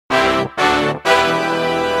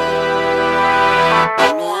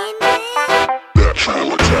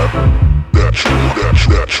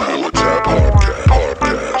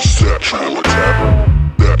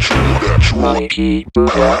Mikey,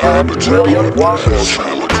 Buddha, and William Waffles.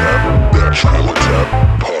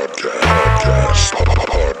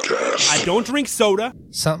 I don't drink soda.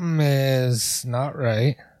 Something is not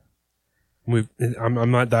right. I'm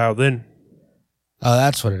not dialed in. Oh,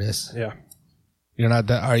 that's what it is. Yeah. You're not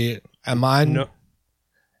that. Are you? Am I? No.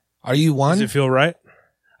 Are you one? Does it feel right?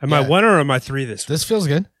 Am I one or am I three this week? This feels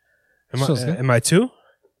good. Am I two?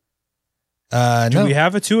 No. Do we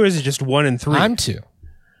have a two or is it just one and three? I'm two.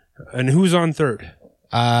 And who's on third?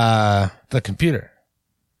 The computer.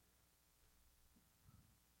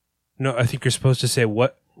 No, I think you're supposed to say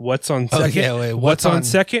what's on second. Okay, wait, what's on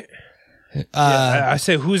second? I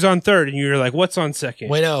say who's on third, and you're like, what's on second?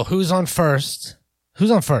 Wait, no, who's on first?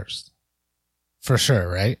 Who's on first? For sure,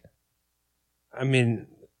 right? I mean,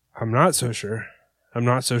 I'm not so sure.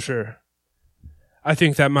 I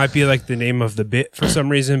think that might be like the name of the bit for some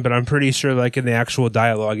reason, but I'm pretty sure like in the actual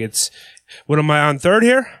dialogue, it's, what am I on third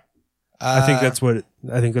here? I think that's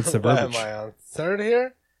the verbiage. Am I on third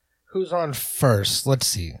here? Who's on first? Let's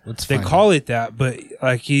see. They call it that, but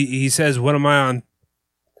like he says, what am I on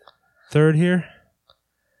third here?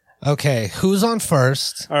 Okay, who's on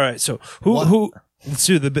first? All right, so who? Let's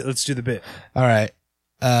do the bit. All right.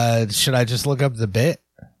 Should I just look up the bit?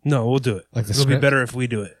 No, we'll do it. Like the It'll script? be better if we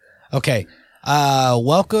do it. Okay.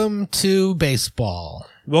 Welcome to baseball.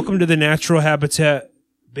 Welcome to the Natural Habitat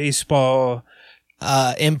Baseball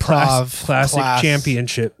Improv Classic class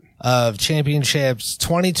Championship of Championships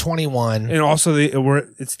 2021. and also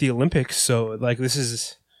it's the Olympics, so like this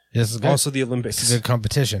is good. also the Olympics. It's a good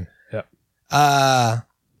competition. Yeah.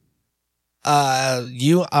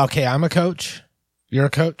 I'm a coach. You're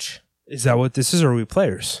a coach. Is that what this is, or are we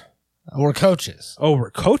players? We're coaches. Oh, we're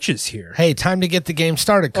coaches here. Hey, time to get the game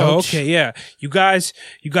started, coach. Oh, okay, yeah. You guys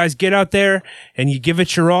get out there and you give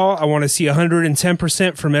it your all. I want to see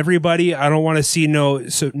 110% from everybody. I don't want to see no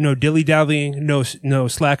dilly-dallying, no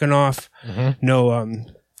slacking off, no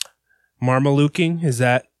marmalooking. Is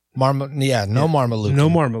that? No marmalooking. No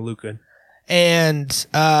marmalooking. And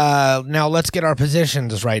now let's get our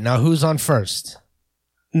positions right. Now, who's on first?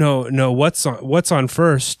 No, what's on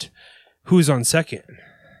first? Who's on second?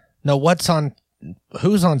 No,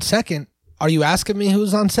 who's on second? Are you asking me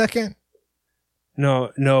who's on second?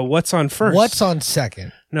 No, what's on first? What's on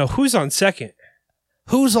second? No, who's on second?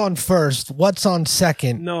 Who's on first? What's on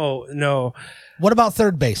second? No. What about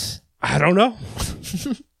third base? I don't know.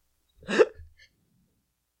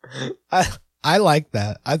 I like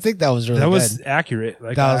that. I think that was really good. That was accurate.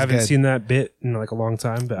 Like I haven't seen that bit in like a long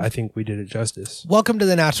time, but I think we did it justice. Welcome to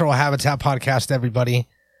the Natural Habitat Podcast, everybody.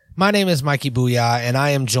 My name is Mikey Booyah, and I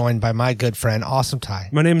am joined by my good friend, Awesome Ty.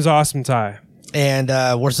 My name is Awesome Ty. And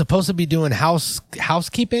we're supposed to be doing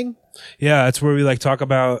housekeeping. Yeah, that's where we like talk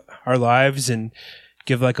about our lives and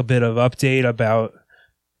give like a bit of update about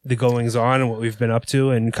the goings on and what we've been up to,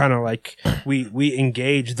 and kind of like we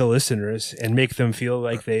engage the listeners and make them feel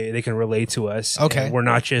like they can relate to us. Okay, and we're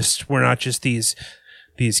not just these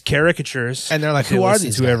caricatures, and they're like, who are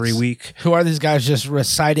these guys every week? Who are these guys just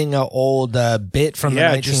reciting an old bit from the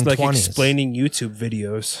 1920s? Just like explaining YouTube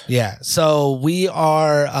videos. Yeah, so we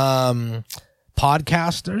are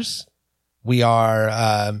podcasters. We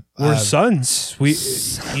are we're sons.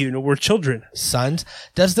 We're children. Sons.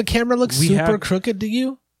 Does the camera look super crooked to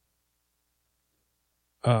you?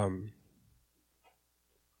 Did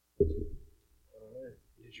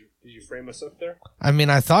you frame us up there? I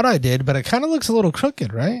mean, I thought I did, but it kind of looks a little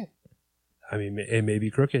crooked, right? I mean, it may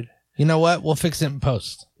be crooked. You know what? We'll fix it in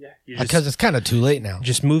post. Yeah. Because it's kind of too late now.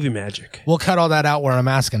 Just movie magic. We'll cut all that out where I'm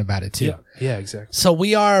asking about it, too. Yeah, exactly. So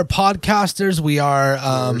we are podcasters. We are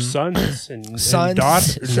we're sons and sons.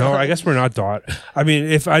 daughters. No, I guess we're not daughter. I mean,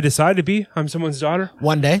 if I decide to be, I'm someone's daughter.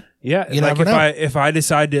 One day. Yeah. You never know. If I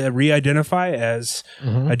decide to re-identify as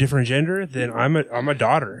a different gender, then I'm a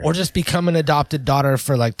daughter. Or just become an adopted daughter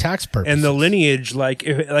for like tax purposes. And the lineage,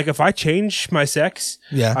 if I change my sex,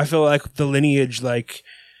 I feel like the lineage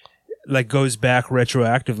goes back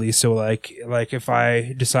retroactively. So like if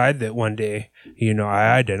I decide that one day,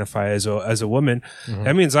 I identify as a woman,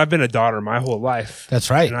 that means I've been a daughter my whole life.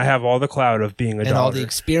 That's right. And I have all the clout of being a daughter. And all the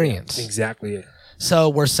experience. Exactly. So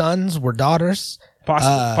we're sons, we're daughters.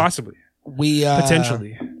 Possibly.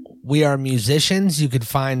 Potentially. We are musicians. You could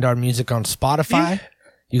find our music on Spotify.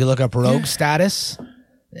 You can look up Rogue Status.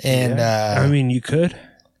 And I mean, you could.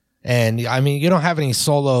 And I mean, you don't have any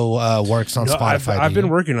solo works on Spotify. I've been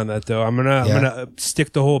working on that though. I'm gonna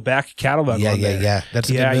stick the whole back catalog. on there. Yeah. That's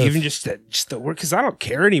a good move. Even just the work, because I don't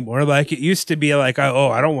care anymore. Like it used to be like,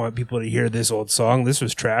 I don't want people to hear this old song. This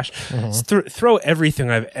was trash. Throw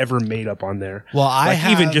everything I've ever made up on there. Well, I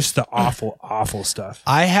have, even just the awful stuff.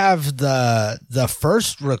 I have the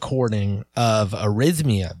first recording of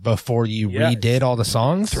Arrhythmia before you redid all the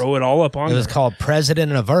songs. Throw it all up on. It was called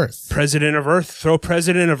President of Earth. President of Earth. Throw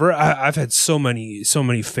President of Earth. I've had so many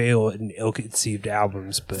failed and ill-conceived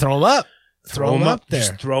albums, but throw them up. Throw them up there.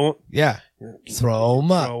 Just throw them. Yeah. Throw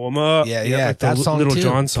them up. Throw them up. Yeah. Like that song Little too.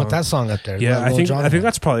 John song. Put that song up there. Yeah, I think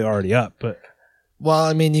that's probably already up. But well,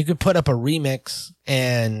 I mean, you could put up a remix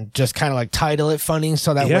and just kind of like title it funny,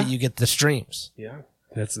 so that way you get the streams. Yeah,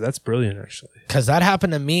 that's brilliant actually. Because that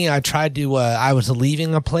happened to me. I tried to. I was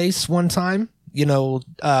leaving a place one time.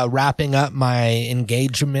 Wrapping up my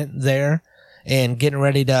engagement there and getting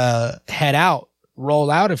ready to head out,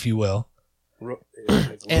 roll out, if you will.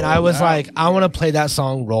 And I was like, I want to play that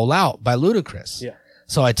song Roll Out by Ludacris. Yeah.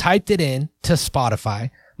 So I typed it in to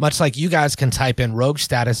Spotify, much like you guys can type in Rogue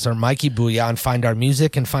Status or Mikey Booyah and find our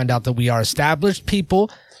music and find out that we are established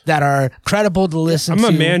people that are credible to listen to.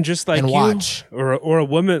 I'm a man just like you. Watch. Or a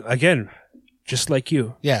woman, again, just like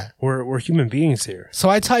you. Yeah. We're human beings here. So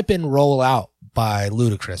I type in Roll Out by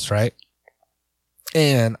Ludacris, right?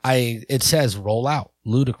 And it says Roll Out,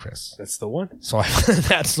 Ludacris. That's the one. So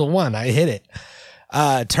that's the one. I hit it.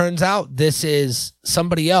 Turns out this is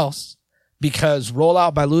somebody else, because Roll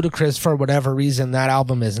Out by Ludacris, for whatever reason, that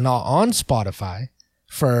album is not on Spotify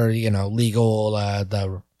for, legal,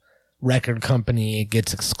 the record company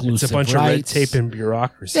gets exclusive It's a bunch rights. of red tape and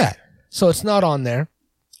bureaucracy. Yeah. So it's not on there.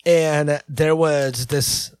 And there was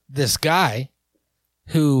this guy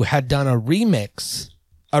who had done a remix,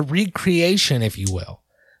 a recreation, if you will,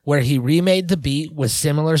 where he remade the beat with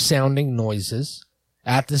similar sounding noises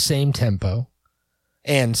at the same tempo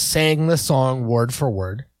and sang the song word for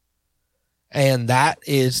word. And that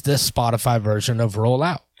is the Spotify version of Roll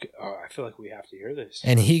Out. Oh, I feel like we have to hear this.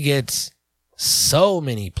 And he gets so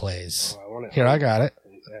many plays. Here, I got it.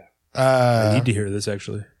 Yeah. I need to hear this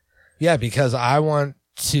actually. Yeah, because I want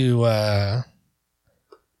to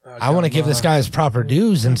give this guy his proper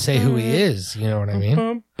dues and say who he is. You know what I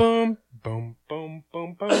mean?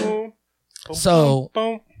 So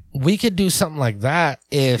we could do something like that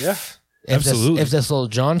if this Little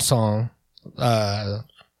John song,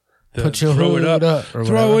 put your hood up.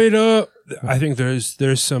 Throw it up. I think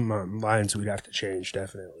there's some lines we'd have to change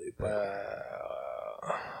definitely. But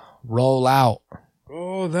Roll Out.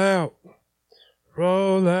 Roll out.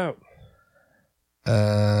 Roll out.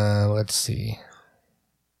 Let's see.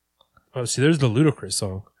 Oh, see, there's the Ludacris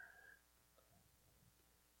song.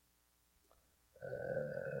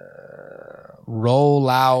 Roll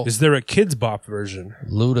Out. Is there a Kids Bop version?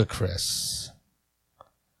 Ludacris.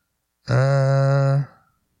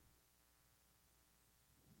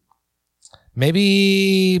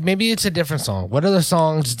 Maybe it's a different song. What other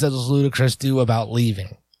songs does Ludacris do about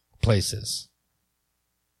leaving places?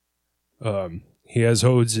 He has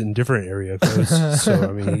hodes in different area codes, so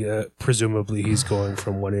I mean, presumably he's going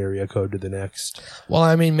from one area code to the next. Well,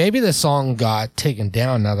 I mean, maybe the song got taken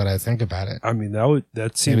down. Now that I think about it, I mean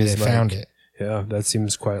that seems maybe they found it. Yeah, that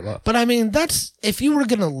seems quite a lot. But I mean, if you were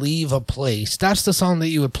gonna leave a place, that's the song that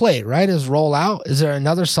you would play, right? Is Roll Out? Is there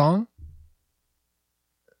another song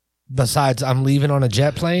besides I'm leaving on a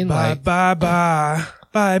jet plane? Bye bye.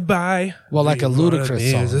 Well, like a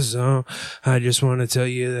Ludacris song. I just want to tell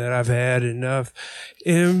you that I've had enough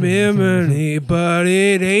in memory, but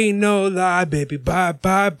it ain't no lie, baby. Bye.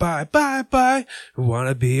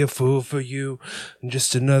 Wanna be a fool for you,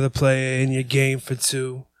 just another player in your game for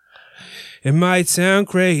two. It might sound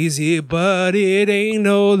crazy, but it ain't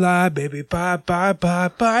no lie, baby. Bye.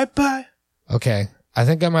 Okay, I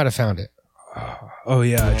think I might have found it. Oh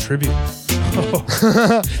yeah, a tribute.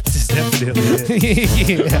 This is definitely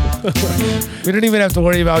it. Yeah. We don't even have to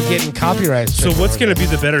worry about getting copyright. So what's going to be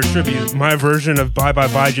the better tribute? My version of Bye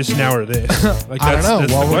just now or this? Like, I don't know.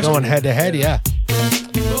 Well, we're going head to head, yeah.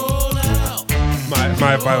 My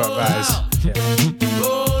Bye. Yeah.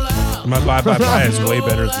 My Bye is way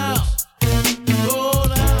better than this.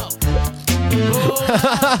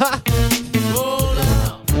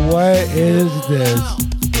 What is this?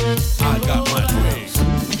 I got my drinks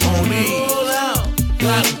on me.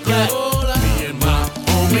 Got me and my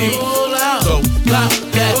homie. So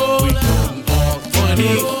that we going all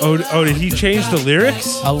funny. Oh, did he change the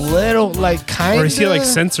lyrics? A little, like, kind of. Or is he like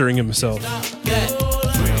censoring himself?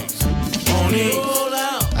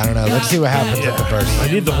 I don't know. Let's see what happens at the verse.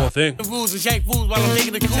 I need the whole thing. Rules and shake fools while I'm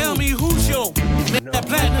taking the cool. Tell me who's your that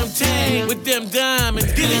platinum tag with them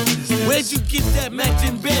diamonds? Did it? Where'd you get that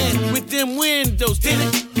matching bed with them windows? Did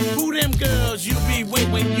it? Who them girls you be with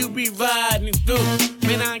when you be riding through?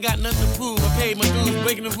 Man, I ain't got nothing to prove. I paid my dues,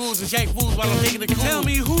 breaking the rules and shake fools while I'm taking the cool. Tell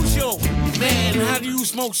me who's your man? How do you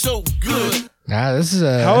smoke so good? Nah, this is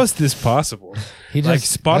a. How is this possible? He Like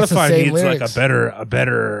just- that's the Spotify same needs lyrics. like a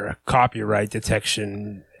better copyright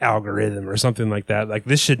detection algorithm or something like that. Like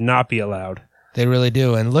this should not be allowed. They really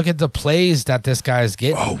do. And look at the plays that this guy's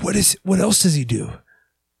getting. Oh, what else does he do?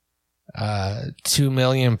 2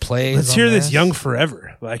 million plays. Let's on hear this Young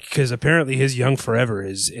Forever. Like because apparently his Young Forever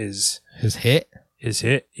is His hit. his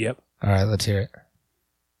hit. Yep. All right, let's hear it.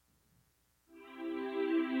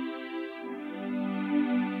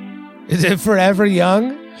 Is it Forever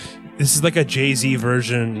Young? This is like a Jay-Z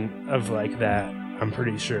version of like that. I'm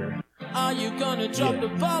pretty sure. Are you gonna drop the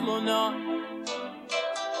bomb or not?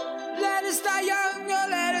 Let us die young or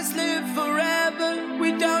let us live forever.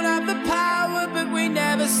 We don't have the power, but we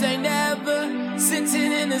never say never.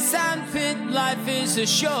 Sitting in the sandpit, life is a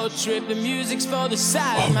short trip. The music's for the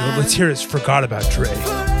sad Oh, man. let's hear this. Forgot About Dre.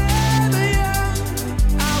 Forever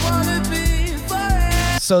young, I wanna be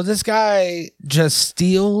forever. So this guy just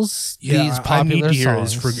steals these popular I need to hear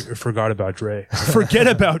songs. his Forgot About Dre. Forget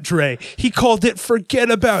About Dre. He called it Forget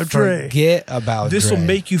About Dre. Forget about This will Dre.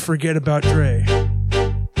 make you forget about Dre.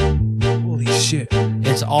 Holy shit.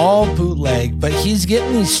 It's all bootleg, but he's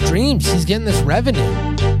getting these streams. He's getting this revenue.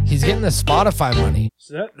 He's getting the Spotify money.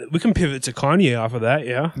 So that, we can pivot to Kanye off of that,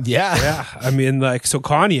 yeah? Yeah. Yeah, I mean, like, so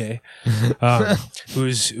Kanye,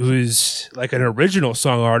 who's like an original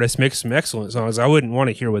song artist, makes some excellent songs. I wouldn't want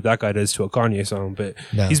to hear what that guy does to a Kanye song, but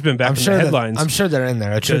No. he's been back I'm in sure the that- headlines. I'm sure they're in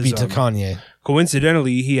there. A tribute to Kanye.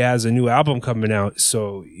 Coincidentally, he has a new album coming out,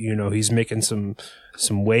 so you know he's making some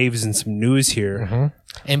waves and some news here.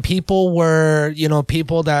 And people were,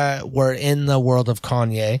 people that were in the world of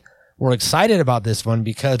Kanye were excited about this one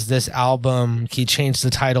because this album, he changed the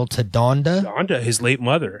title to Donda. Donda, his late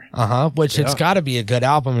mother. Which it's Yeah. got to be a good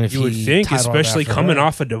album if You would he think, titled it especially after coming her.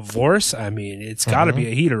 off a divorce. I mean, it's got to be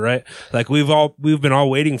a heater, right? Like we've been all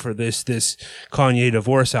waiting for this Kanye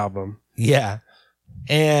divorce album. Yeah.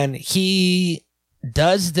 And he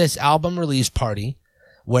does this album release party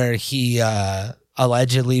where he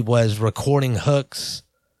allegedly was recording hooks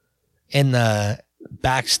in the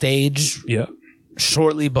backstage Yeah.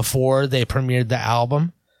 shortly before they premiered the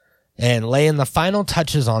album and laying the final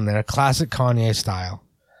touches on there, classic Kanye style.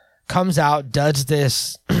 Comes out, does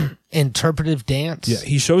this interpretive dance. Yeah,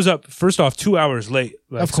 he shows up first off 2 hours late.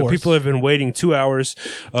 Like, Of course. So people have been waiting 2 hours.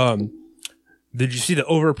 Did you see the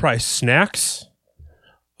overpriced snacks?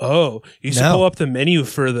 Oh, you should No. pull up the menu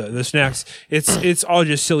for the snacks. It's all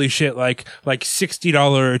just silly shit like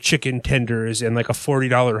 $60 chicken tenders and like a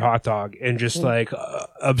 $40 hot dog and just like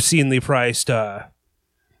obscenely priced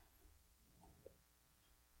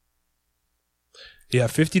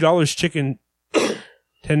 $50 chicken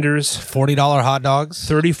tenders, $40 hot dogs,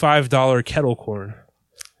 $35 kettle corn.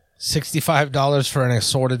 $65 for an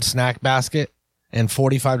assorted snack basket, and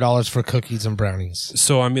 $45 for cookies and brownies.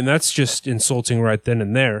 So I mean that's just insulting right then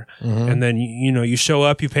and there. And then you show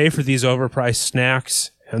up, you pay for these overpriced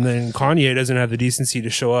snacks, and then Kanye doesn't have the decency to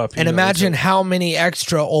show up. And imagine how many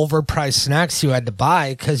extra overpriced snacks you had to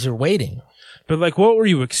buy because you're waiting. But like, what were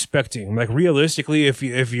you expecting? Like realistically, if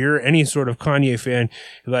you're any sort of Kanye fan,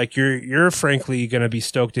 like you're frankly gonna be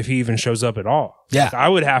stoked if he even shows up at all. Yeah. Like, I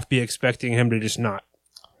would have to be expecting him to just not.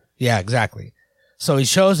 Yeah, exactly. So he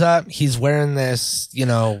shows up. He's wearing this,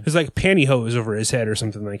 There's like pantyhose over his head or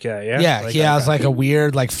something like that. Yeah. Yeah, he has like a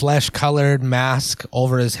weird, like flesh-colored mask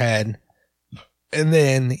over his head, and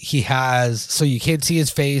then he has so you can't see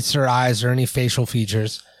his face or eyes or any facial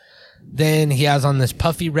features. Then he has on this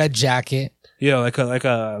puffy red jacket Yeah, like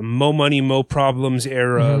a Mo Money, Mo Problems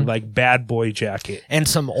era, like bad boy jacket. and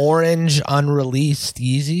some orange unreleased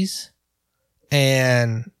Yeezys,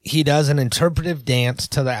 and he does an interpretive dance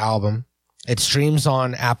to the album. It streams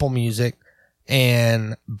on Apple Music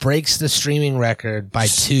and breaks the streaming record by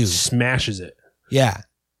 2. Smashes it. Yeah.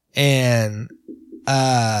 And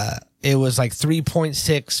it was like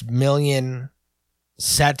 3.6 million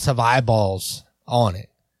sets of eyeballs on it.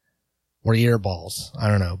 Or earballs. I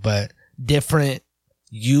don't know. But different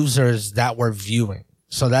users that were viewing.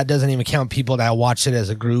 So that doesn't even count people that watched it as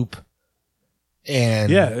a group.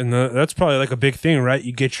 And Yeah, and that's probably like a big thing, right?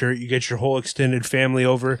 You get your whole extended family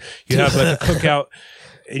over. You have like a cookout,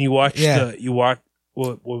 and you watch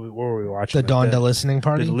what were we watching? the Donda listening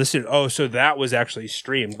party. So that was actually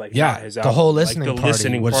streamed. Like Yeah, not his the album, whole like listening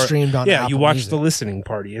party was streamed on Yeah, Apple you watched Music. the listening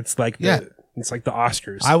party. It's like Yeah. It's like the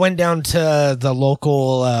Oscars. I went down to the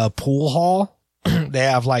local pool hall. They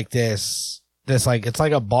have like this like, it's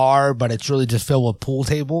like a bar, but it's really just filled with pool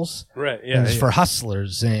tables. Right. Yeah. And it's for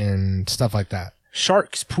hustlers and stuff like that.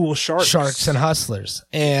 Sharks, pool sharks. Sharks and hustlers.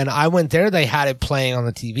 And I went there. They had it playing on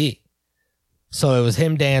the TV. So it was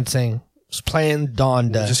him dancing. It was playing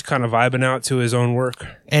Donda. Just kind of vibing out to his own work.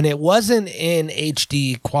 And it wasn't in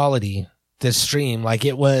HD quality, this stream. Like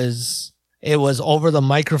it was over the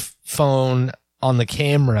microphone on the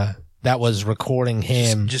camera that was recording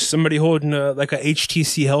him. Just somebody holding like a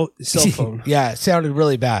HTC cell phone. Yeah, it sounded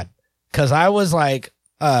really bad. Cause I was like,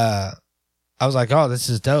 oh, this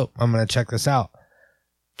is dope. I'm going to check this out.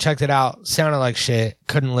 Checked it out. Sounded like shit.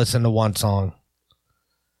 Couldn't listen to one song.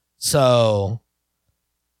 So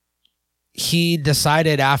he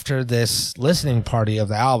decided after this listening party of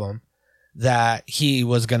the album that he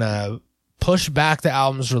was going to push back the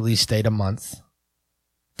album's release date a month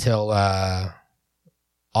till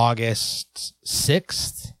August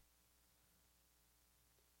 6th.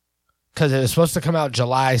 Because it was supposed to come out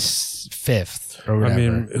July 5th or whatever. I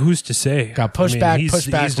mean, who's to say? Got pushed back, he's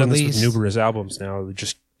done release. this with numerous albums now. It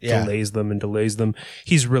just delays them and delays them.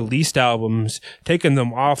 He's released albums, taken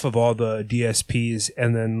them off of all the DSPs,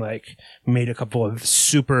 and then like made a couple of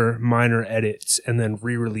super minor edits and then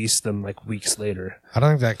re-released them like weeks later. I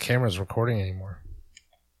don't think that camera's recording anymore.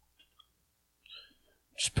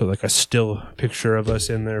 Just put like a still picture of us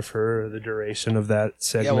in there for the duration of that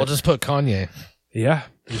segment. Yeah, we'll just put Kanye. Yeah,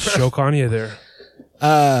 just show Kanye there.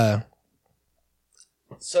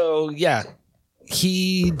 So yeah,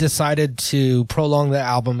 he decided to prolong the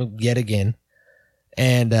album yet again,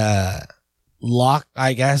 and I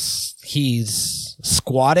guess he's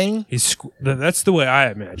squatting. That's the way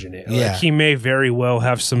I imagine it. Yeah. Like he may very well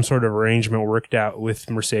have some sort of arrangement worked out with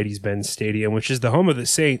Mercedes-Benz Stadium, which is the home of the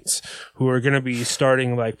Saints, who are going to be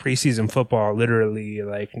starting like preseason football literally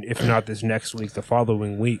like if not this next week, the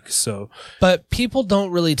following week. So, but people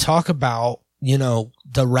don't really talk about,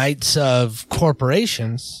 the rights of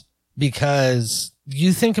corporations, because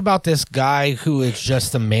you think about this guy who is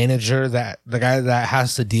just the manager, the guy that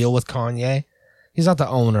has to deal with Kanye. He's not the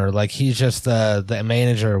owner. Like he's just the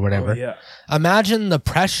manager or whatever. Oh, yeah. Imagine the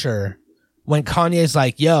pressure when Kanye's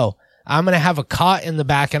like, yo, I'm going to have a cot in the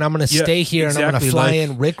back and I'm going to stay here and I'm going to fly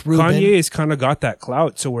in Rick Rubin. Kanye has kind of got that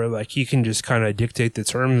clout to where like he can just kind of dictate the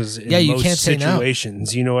terms in you most can't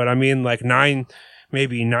situations. Say no. You know what I mean? Like 99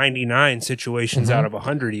 situations out of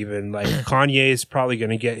 100 even. Like Kanye is probably going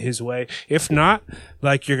to get his way. If not,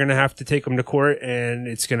 like you're going to have to take him to court and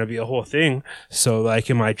it's going to be a whole thing. So like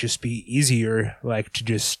it might just be easier like to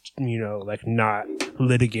just, like not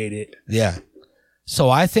litigate it. Yeah. So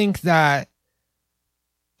I think that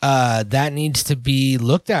that needs to be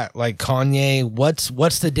looked at. Like Kanye,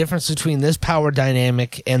 what's the difference between this power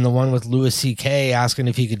dynamic and the one with Louis C.K. asking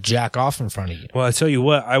if he could jack off in front of you? Well, I tell you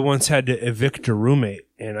what, I once had to evict a roommate,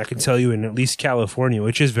 and I can tell you in at least California,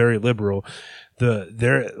 which is very liberal,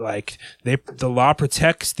 the law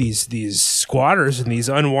protects these squatters and these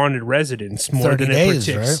unwanted residents more than it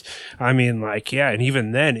protects. Right? I mean, like, yeah, and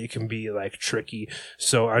even then it can be like tricky.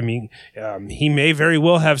 So, I mean, he may very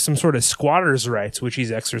well have some sort of squatters' rights, which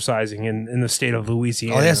he's exercising in the state of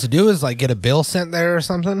Louisiana. All he has to do is like get a bill sent there or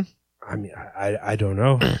something. I mean, I don't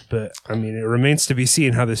know, but I mean, it remains to be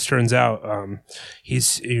seen how this turns out.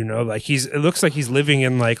 It looks like he's living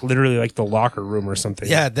in like literally like the locker room or something.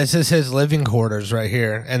 Yeah, this is his living quarters right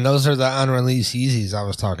here. And those are the unreleased Yeezys I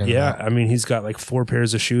was talking about. Yeah, I mean, he's got like 4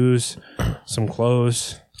 pairs of shoes, some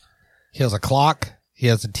clothes. He has a clock. He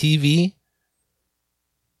has a TV.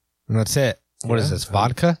 And that's it. What is this,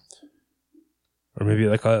 vodka? Or maybe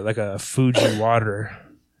like a Fuji water.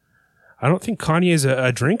 I don't think Kanye is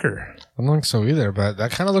a drinker. I don't think so either, but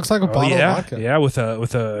that kind of looks like a bottle of vodka. Yeah, with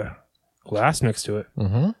a glass next to it.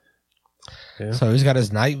 Mm-hmm. Yeah. So he's got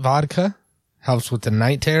his night vodka. Helps with the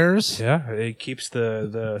night terrors. Yeah, it keeps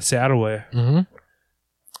the sad away. Mm-hmm.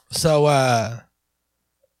 So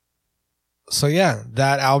yeah,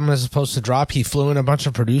 that album is supposed to drop. He flew in a bunch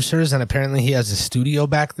of producers, and apparently he has a studio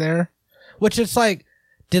back there. Which it's like,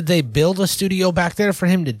 did they build a studio back there for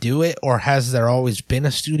him to do it, or has there always been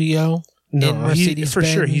a studio? No, for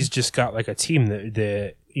sure. He's just got like a team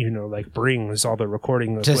that like brings all the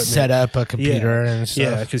recording equipment. Just set up a computer and stuff.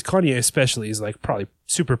 Yeah, because Kanye especially is like probably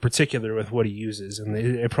super particular with what he uses, and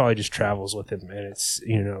it probably just travels with him, and it's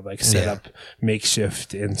like set up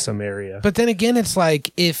makeshift in some area. But then again, it's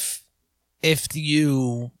like if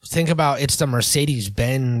you think about it's the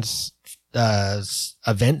Mercedes-Benz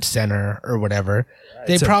event center or whatever,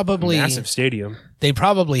 it's probably a massive stadium. They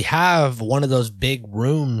probably have one of those big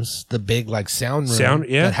rooms, the big like sound room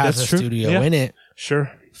that has a studio in it.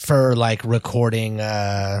 Sure. for like recording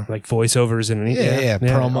like voiceovers and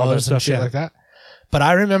promos and shit like that. But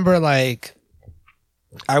I remember like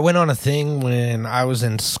I went on a thing when I was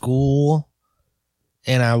in school,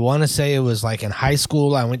 and I want to say it was like in high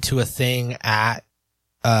school. I went to a thing at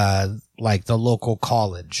like the local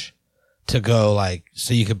college to go like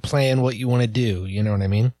so you could plan what you want to do, you know what I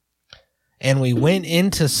mean? And we went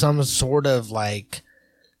into some sort of like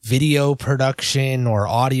video production or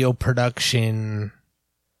audio production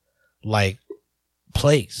like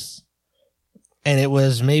place. And it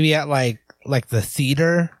was maybe at like the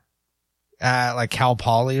theater at like Cal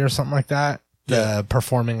Poly or something like that, the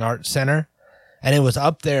Performing Arts Center. And it was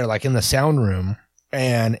up there like in the sound room,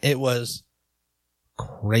 and it was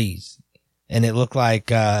crazy. And it looked like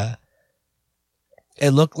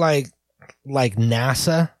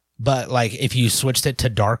NASA, but like if you switched it to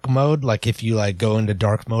dark mode, like if you like go into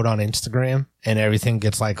dark mode on Instagram and everything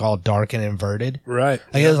gets like all dark and inverted. Right.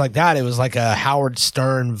 Like it was like that. It was like a Howard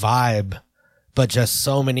Stern vibe, but just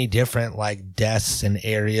so many different like desks and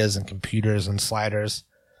areas and computers and sliders.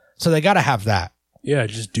 So they got to have that. Yeah,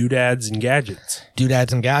 just doodads and gadgets.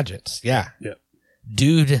 Doodads and gadgets. Yeah. Yep.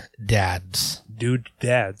 Dude dads. Dude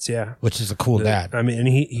dads, yeah. Which is a cool dad. I mean, and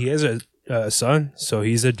he has a son, so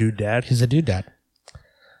he's a dude dad. He's a dude dad.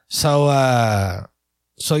 So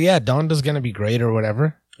yeah, Donda's going to be great or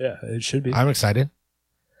whatever. Yeah, it should be. I'm excited.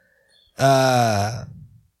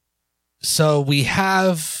 So we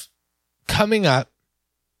have coming up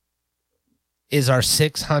is our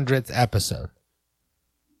 600th episode.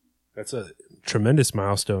 That's a tremendous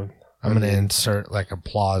milestone. I'm going to insert like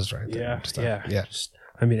applause right there. Yeah. Just,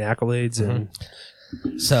 I mean, accolades and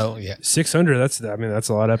so yeah, 600. That's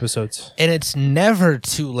a lot of episodes. And it's never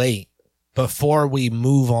too late before we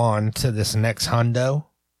move on to this next hundo,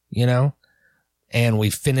 you know, and we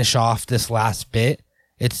finish off this last bit.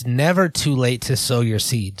 It's never too late to sow your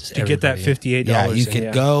seeds. To get that $58. Yeah, you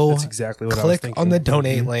can go that's exactly what I was click thinking. on the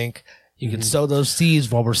donate link. You can sow those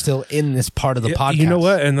seeds while we're still in this part of the podcast. You know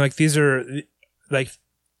what? And like these are like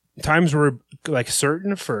times were like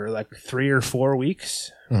certain for like 3 or 4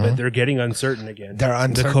 weeks, but they're getting uncertain again. They're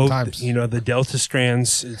uncertain times. You know, the Delta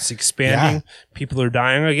strands, it's expanding. Yeah. People are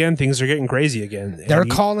dying again. Things are getting crazy again. They're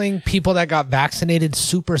calling people that got vaccinated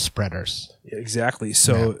super spreaders. Exactly.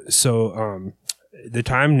 So the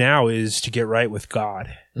time now is to get right with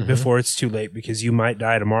God before it's too late, because you might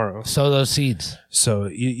die tomorrow. Sow those seeds. So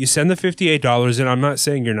you send the $58 in. I'm not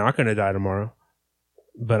saying you're not going to die tomorrow,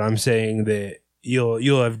 but I'm saying that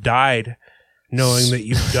you'll have died knowing that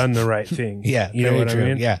you've done the right thing. Yeah. You know what I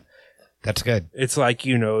mean? Yeah. That's good. It's like,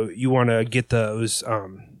 you know, you want to get those,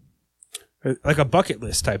 like a bucket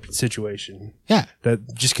list type situation. Yeah.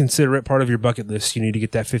 That just consider it part of your bucket list. You need to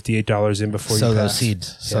get that $58 in before you pass. Those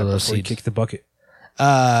seeds. Sow those seeds. You kick the bucket.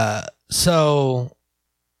 We're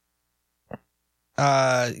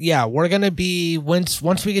going to be,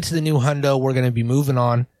 once we get to the new hundo, we're going to be moving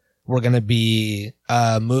on. We're going to be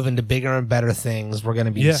moving to bigger and better things. We're going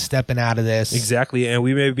to be stepping out of this. Exactly. And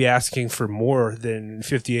we may be asking for more than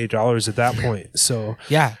 $58 at that point. So,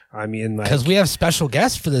 yeah. I mean, like, because we have special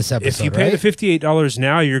guests for this episode. If you pay the $58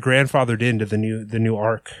 now, you're grandfathered into the new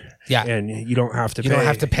arc. Yeah. And you don't have to pay. You don't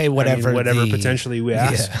have to pay whatever potentially we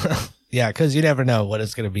ask. Yeah, because you never know what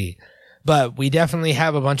it's going to be. But we definitely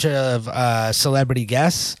have a bunch of celebrity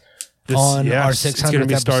guests on our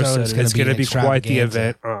 600th episode. It's going to be quite the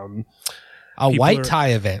event. A white tie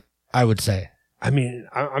event, I would say. I mean,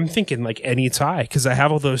 I'm thinking like any tie, because I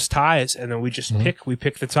have all those ties, and then we just pick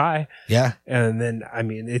the tie. Yeah. And then, I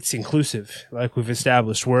mean, it's inclusive. Like we've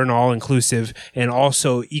established, we're an all-inclusive and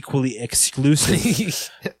also equally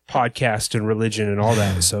exclusive podcast and religion and all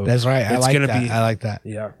that. So that's right. I like that.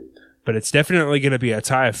 Yeah. But it's definitely going to be a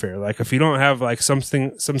tie affair. Like if you don't have like some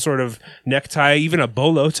sort of necktie, even a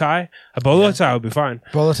bolo tie, tie would be fine.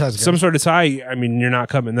 Bolo tie's good. Some sort of tie. I mean, you're not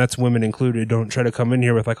coming. That's women included. Don't try to come in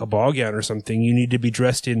here with like a ball gown or something. You need to be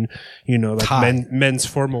dressed in, you know, like men's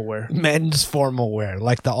formal wear. Men's formal wear,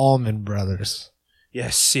 like the Allman Brothers.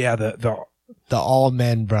 Yes, yeah, the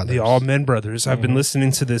Allman Brothers. The Allman Brothers. I've been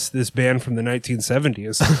listening to this band from the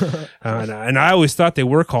 1970s, and I always thought they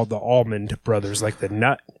were called the Almond Brothers, like the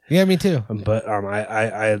nut. Yeah, me too. But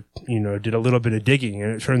I did a little bit of digging,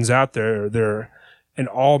 and it turns out they're an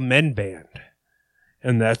all men band,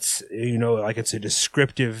 and that's, you know, like it's a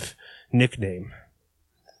descriptive nickname.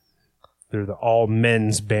 They're the all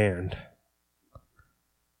men's band.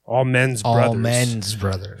 All men's brothers. All men's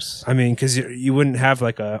brothers. I mean, because you wouldn't have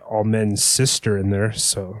like a all men's sister in there,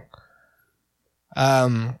 so.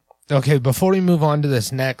 Okay, before we move on to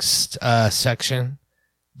this next section,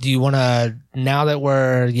 do you want to, now that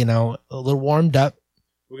we're, you know, a little warmed up,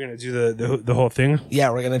 We're gonna do the whole thing.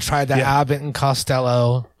 Yeah, we're gonna try the Abbott and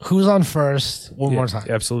Costello. Who's on first? One more time.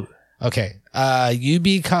 Absolutely. Okay. You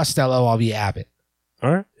be Costello. I'll be Abbott.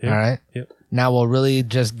 All right. All right. Yep. Now we'll really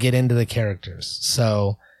just get into the characters.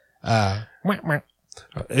 So,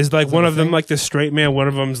 is like one of them like the straight man? One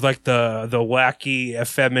of them's like the wacky,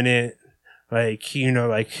 effeminate, like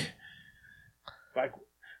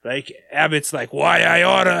like Abbott's like why I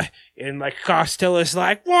oughta, and like Costello's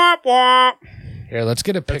like womp womp. Here, let's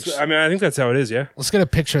get a picture. I think that's how it is. Yeah. Let's get a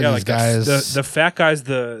picture of these like guys. The fat guy's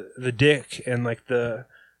the dick, and like the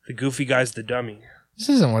goofy guy's the dummy. This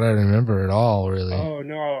isn't what I remember at all, really. Oh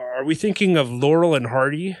no, are we thinking of Laurel and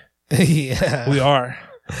Hardy? Yeah, we are.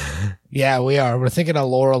 Yeah, we are. We're thinking of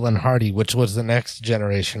Laurel and Hardy, which was the next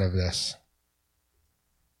generation of this.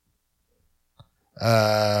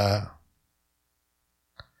 Yeah,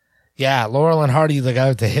 Laurel and Hardy, the guy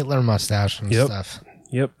with the Hitler mustache and stuff.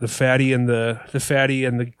 Yep, the fatty and the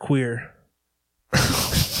queer.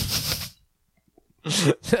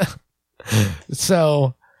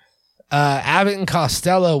 So, Abbott and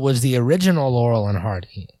Costello was the original Laurel and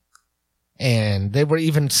Hardy. And they were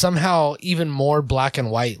somehow even more black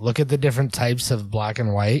and white. Look at the different types of black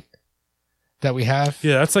and white that we have.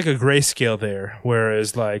 Yeah, that's like a grayscale there.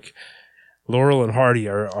 Whereas like Laurel and Hardy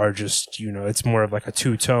are just, it's more of like a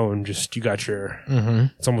two-tone. Just you got your,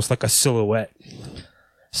 it's almost like a silhouette.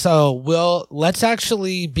 So let's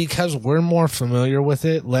actually, because we're more familiar with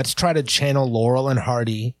it, let's try to channel Laurel and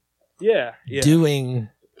Hardy. Yeah. Doing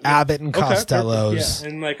Abbott and Costello's. Yeah.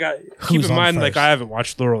 And like, keep in mind, like I haven't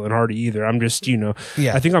watched Laurel and Hardy either. I'm just, I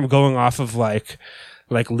think I'm going off of like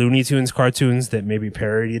Looney Tunes cartoons that maybe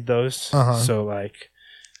parodied those. So like,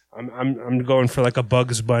 I'm going for like a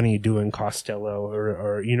Bugs Bunny doing Costello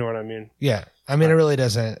or you know what I mean? Yeah. I mean, it really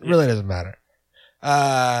doesn't matter.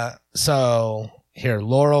 So here,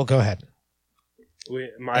 Laurel, go ahead.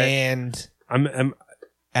 Am I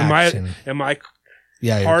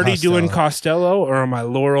Hardy doing Costello, or am I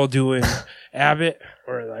Laurel doing Abbott,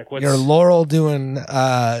 or like what's? You're Laurel doing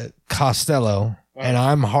Costello, and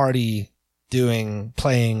I'm Hardy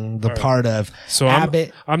playing the part of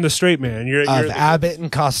Abbott. I'm the straight man. You're Abbott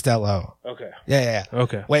and Costello. Okay. Yeah.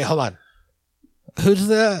 Okay. Wait, hold on. I'm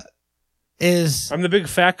the big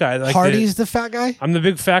fat guy. Like Hardy's the fat guy? I'm the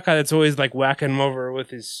big fat guy that's always like whacking him over with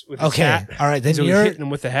his hat. All right, then you're hitting him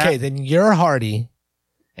with the hat. Okay, then you're Hardy,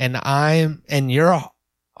 and you're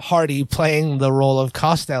Hardy playing the role of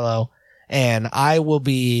Costello, and I will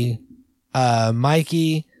be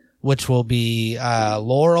Mikey, which will be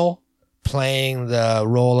Laurel playing the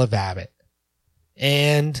role of Abbott.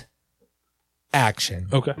 And action.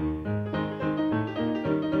 Okay.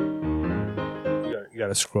 You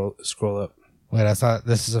gotta scroll up. Wait, I thought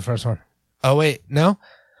this is the first one. Oh wait, no?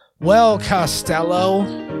 Well, Costello,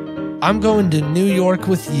 I'm going to New York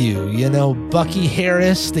with you. Bucky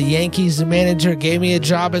Harris, the Yankees manager, gave me a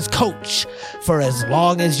job as coach for as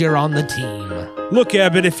long as you're on the team. Look,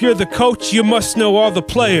 Abbott, if you're the coach, you must know all the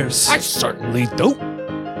players. I certainly do.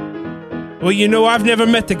 Well, I've never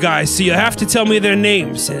met the guys, so you have to tell me their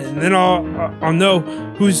names, and then I'll know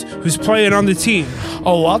who's playing on the team.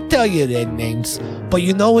 Oh, I'll tell you their names. But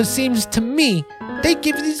it seems to me they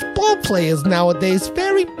give these ball players nowadays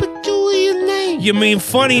very peculiar names. You mean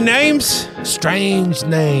funny names? Strange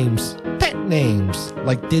names. Pet names.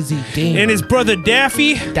 Like Dizzy Dean. And his brother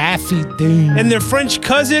Daffy? Daffy Dean. And their French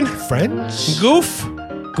cousin? French? Goof?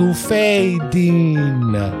 Goofy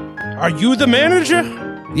Dean. Are you the manager?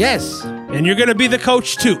 Yes. And you're gonna be the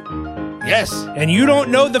coach too? Yes. And you don't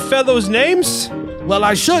know the fellows' names? Well,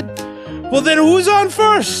 I should. Well, then who's on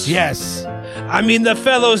first? Yes. I mean the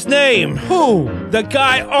fellow's name. Who? The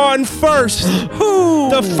guy on first. Who?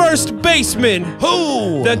 The first baseman.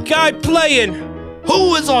 Who? The guy playing.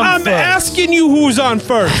 Who is on first? I'm asking you who's on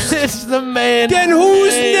first. It's the man. Then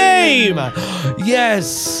whose name?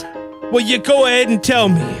 Yes. Well, you go ahead and tell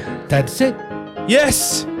me. That's it.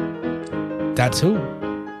 Yes. That's who.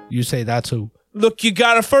 You say that's who. Look, you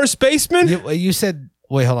got a first baseman? You said,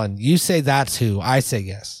 wait, hold on. You say that's who. I say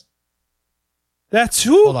yes. That's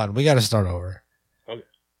who? Hold on. We got to start over. Okay.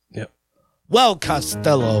 Yep. Well,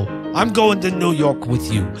 Costello, I'm going to New York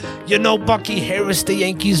with you. Bucky Harris, the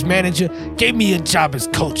Yankees manager, gave me a job as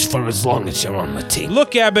coach for as long as you're on the team.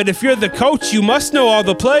 Look, Abbott, if you're the coach, you must know all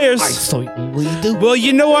the players. I certainly do. Well,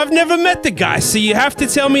 I've never met the guys, so you have to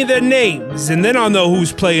tell me their names, and then I'll know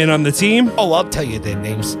who's playing on the team. Oh, I'll tell you their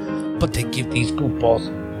names, but they give these goofballs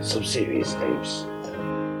some serious names.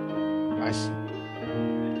 I see.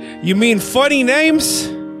 You mean funny names?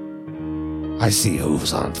 I see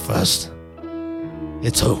who's on first.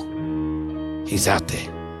 It's who? He's out there.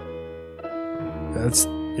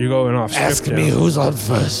 You're going off script Ask now. me who's on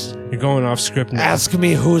first. You're going off script now. Ask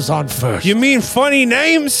me who's on first. You mean funny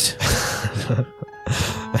names?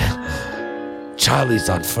 Charlie's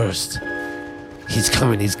on first. He's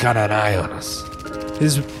coming. He's got an eye on us.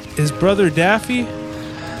 His brother Daffy?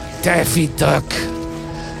 Daffy Duck.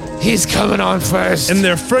 He's coming on first. And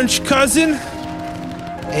their French cousin?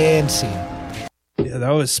 And scene. Yeah, that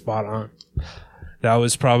was spot on. That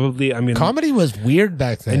was probably, I mean, Comedy was weird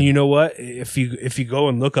back then. and you know what? If you go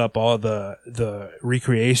and look up all the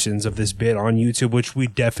recreations of this bit on YouTube, which we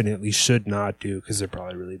definitely should not do because they're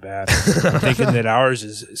probably really bad. I'm thinking that ours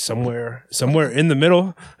is somewhere in the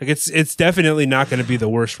middle. Like it's definitely not going to be the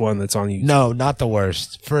worst one that's on YouTube. No, not the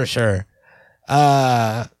worst, for sure.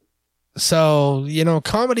 So, you know,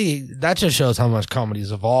 comedy, that just shows how much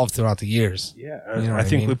comedy's evolved throughout the years. Yeah, You know I what I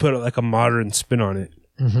think mean? we put like a modern spin on it.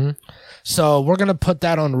 Mm-hmm. So we're going to put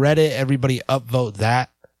that on Reddit. Everybody upvote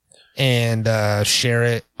that and share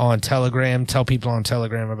it on Telegram. Tell people on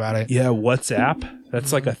Telegram about it. Yeah, WhatsApp.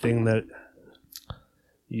 That's like a thing that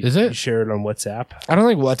Is it? You share it on WhatsApp. I don't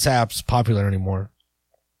think WhatsApp's popular anymore.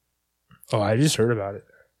 Oh, I just heard about it.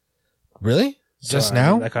 Really? So, Just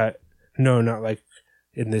now? No, not like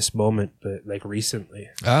in this moment, but like recently.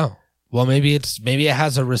 Oh. Well, maybe it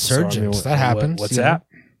has a resurgence. So, that happens. WhatsApp?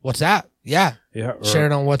 WhatsApp. Yeah. Yeah. or- Share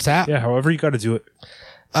it on WhatsApp. Yeah, however you got to do it.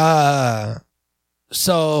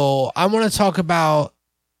 So I want to talk about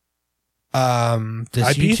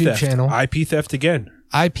this IP YouTube theft. channel, IP theft again.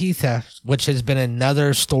 IP theft, which has been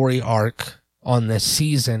another story arc on this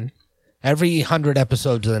season. Every 100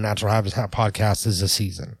 episodes of the Natural Habitat podcast is a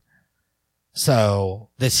season. So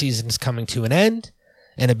this season is coming to an end,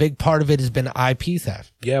 and a big part of it has been IP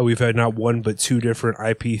theft. Yeah, we've had not one but two different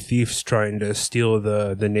IP thieves trying to steal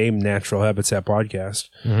the name Natural Habitat Podcast.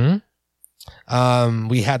 Mm-hmm.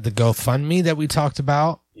 We had the GoFundMe that we talked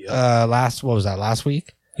about last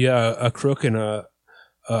week? Yeah, a crook and a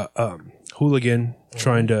hooligan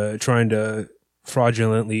trying to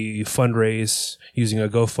fraudulently fundraise using a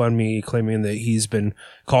GoFundMe, claiming that he's been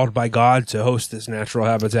called by God to host this Natural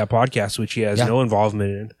Habitat Podcast, which he has no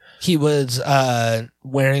involvement in. He was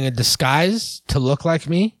wearing a disguise to look like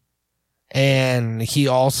me, and he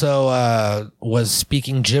also was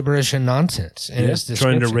speaking gibberish and nonsense in his trying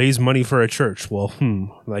to description. raise money for a church. Well,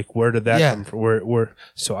 like where did that come from? Where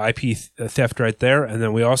so IP theft right there, and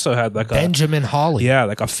then we also had like Benjamin Hawley. Yeah,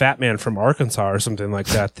 like a fat man from Arkansas or something like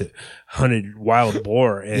that that hunted wild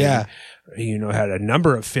boar and had a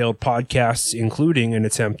number of failed podcasts, including an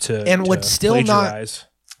attempt to would still plagiarize.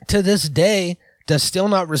 not to this day does still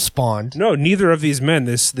not respond. No, neither of these men.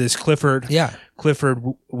 This Clifford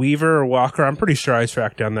Weaver or Walker. I'm pretty sure I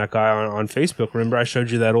tracked down that guy on Facebook. Remember, I showed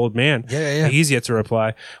you that old man. Yeah. He's yet to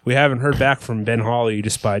reply. We haven't heard back from Ben Hawley,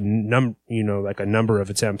 despite like a number of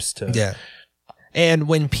attempts to. Yeah. And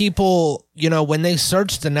when people, when they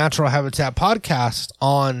search the Natural Habitat podcast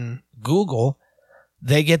on Google,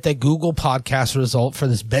 they get the Google podcast result for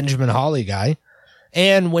this Benjamin Hawley guy.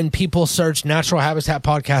 And when people search Natural Habitat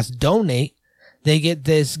podcast donate, they get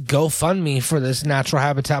this GoFundMe for this Natural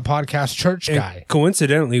Habitat podcast church guy.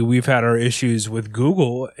 Coincidentally, we've had our issues with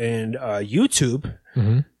Google and YouTube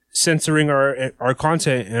censoring our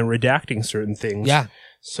content and redacting certain things. Yeah.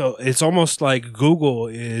 So it's almost like Google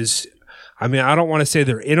is, I mean, I don't want to say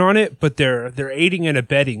they're in on it, but they're aiding and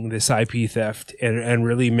abetting this IP theft and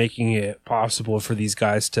really making it possible for these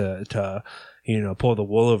guys to pull the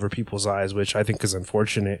wool over people's eyes, which I think is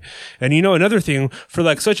unfortunate. And another thing, for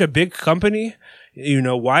like such a big company,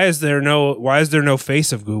 why is there no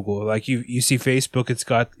face of Google? Like you see Facebook, it's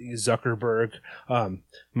got Zuckerberg,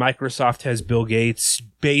 Microsoft has Bill Gates,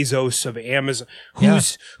 Bezos of Amazon.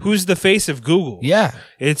 Who's the face of Google? Yeah.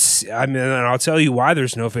 And I'll tell you why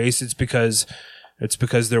there's no face. It's because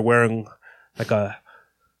they're wearing like a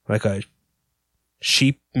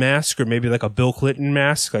sheep mask, or maybe like a Bill Clinton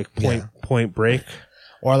mask, like Point Break,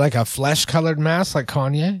 or like a flesh colored mask like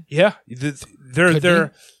Kanye. Yeah,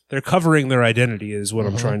 they're covering their identity, is what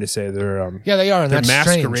I'm trying to say. They're they are, and they're that's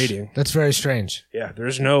masquerading. Strange. That's very strange. Yeah,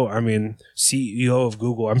 there's no, CEO of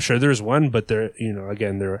Google. I'm sure there's one, but they're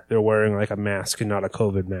again they're wearing like a mask and not a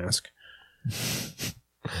COVID mask.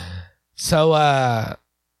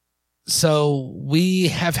 So we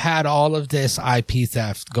have had all of this IP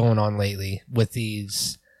theft going on lately with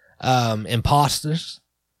these imposters,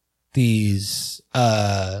 these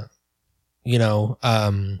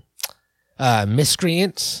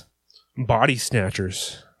miscreants, body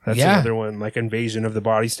snatchers. That's another one, like Invasion of the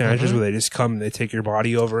Body Snatchers, where they just come, they take your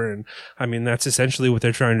body over, and that's essentially what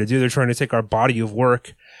they're trying to do. They're trying to take our body of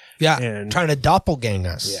work. Yeah, and trying to doppelgang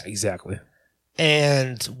us. Yeah, exactly.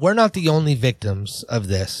 And we're not the only victims of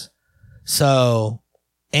this. So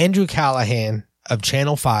Andrew Callahan of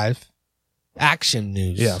Channel 5 Action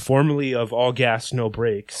News. Yeah, formerly of All Gas, No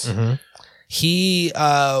Brakes. Mm-hmm. He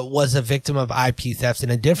was a victim of IP theft in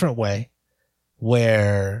a different way,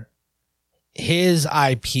 where his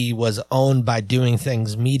IP was owned by Doing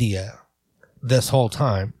Things Media this whole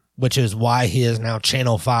time, which is why he is now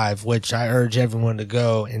Channel 5, which I urge everyone to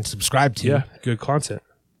go and subscribe to. Yeah, good content.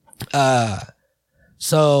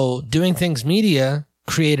 So Doing Things Media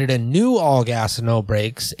created a new All Gas, No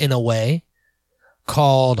Brakes in a way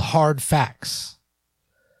called Hard Facts,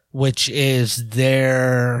 which is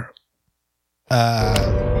their I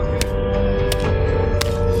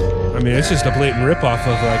mean, it's just a blatant ripoff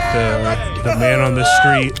of like the man on the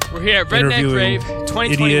street. We're here at Redneck Rave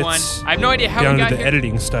 2021. I have no idea how we got here, here,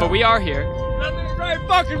 editing style. but we are here. Redneck Rave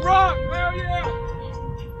fucking rock, hell yeah!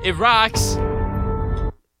 It rocks.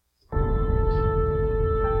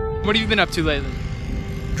 What have you been up to lately?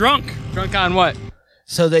 Drunk. Drunk on what?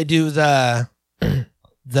 So they do the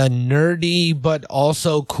nerdy but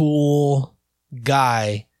also cool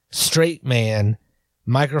guy, straight man,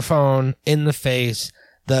 microphone in the face,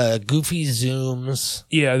 the goofy zooms.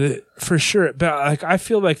 Yeah, for sure. But like, I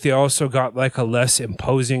feel like they also got like a less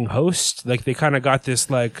imposing host. Like they kind of got this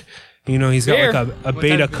like, you know, he's got like a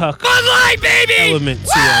beta cuck element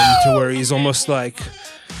to him, to where he's almost like,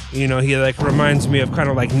 you know, he like reminds me of kind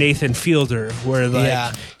of like Nathan Fielder, where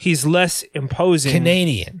like he's less imposing.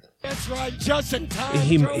 Canadian. That's right, just in time.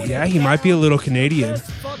 He might be a little Canadian,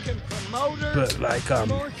 but like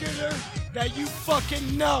marketer that you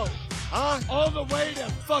fucking know, huh? All the way to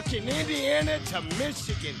fucking Indiana to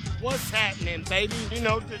Michigan. What's happening, baby? You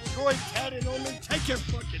know, Detroit tatted on me. Take your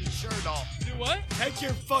fucking shirt off. Do what? Take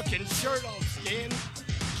your fucking shirt off, Skin.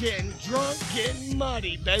 Getting drunk, getting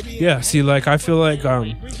muddy, baby. Yeah, see, like I feel like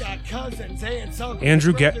we got cousins, aunts, uncles,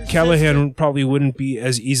 Andrew brothers, Callahan sisters. probably wouldn't be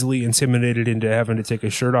as easily intimidated into having to take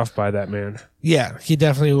his shirt off by that man. Yeah, he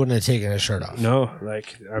definitely wouldn't have taken his shirt off. No,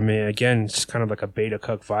 like, I mean, again, it's kind of like a beta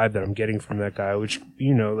cuck vibe that I'm getting from that guy, which,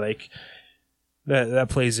 you know, like, that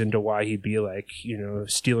plays into why he'd be like, you know,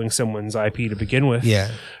 stealing someone's IP to begin with. Yeah.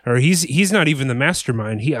 Or he's not even the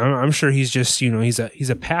mastermind. I'm sure he's just, you know, he's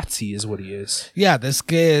a patsy is what he is. Yeah, this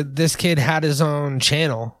kid had his own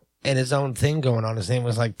channel and his own thing going on. His name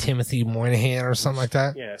was like Timothy Moynihan or something like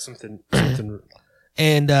that. Yeah, something.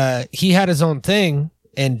 And he had his own thing,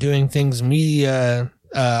 and Doing Things Media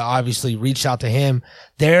obviously reached out to him.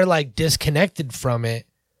 They're like disconnected from it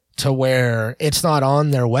to where it's not on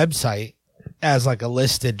their website as like a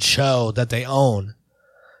listed show that they own.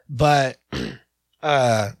 But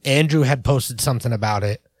Andrew had posted something about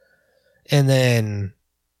it. And then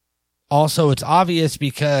also it's obvious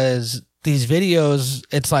because these videos,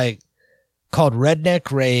 it's like called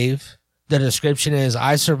Redneck Rave. The description is,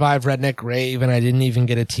 I survived Redneck Rave and I didn't even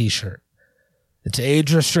get a t-shirt. It's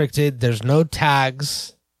age restricted. There's no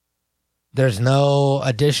tags. There's no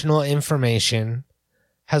additional information.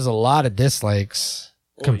 Has a lot of dislikes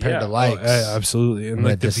compared to likes. Absolutely. And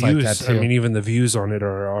like the views, I mean, even the views on it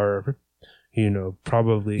are you know,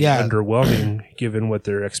 probably underwhelming given what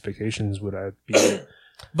their expectations would be.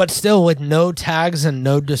 But still, with no tags and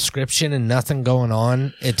no description and nothing going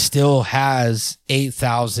on, it still has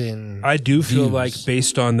 8,000 I do feel views. like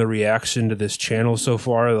based on the reaction to this channel so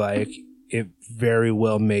far, like it very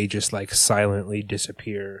well may just like silently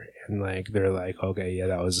disappear, and like they're like, okay, yeah,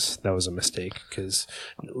 that was a mistake. Because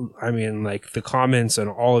I mean, like the comments on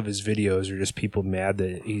all of his videos are just people mad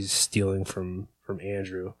that he's stealing from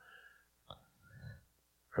Andrew.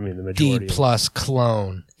 I mean, the majority. D+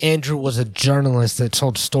 clone. Andrew was a journalist that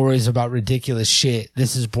told stories about ridiculous shit.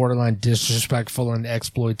 This is borderline disrespectful and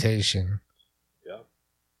exploitation.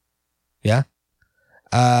 Yeah.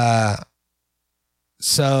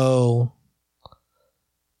 So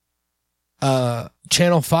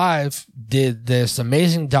Channel 5 did this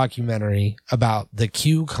amazing documentary about the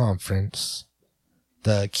Q conference,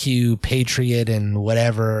 the Q Patriot and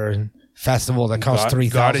whatever festival that cost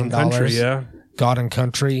 $3,000. Yeah. God and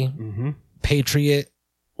Country Patriot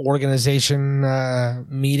organization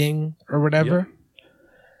meeting or whatever. Yep.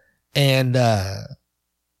 And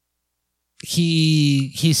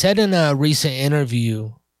he said in a recent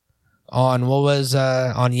interview on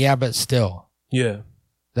on Yeah But Still. Yeah.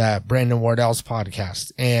 That Brandon Wardell's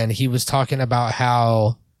podcast. And he was talking about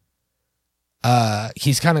how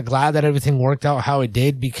he's kind of glad that everything worked out how it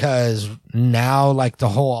did, because now like the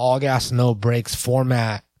whole All Gas No Brakes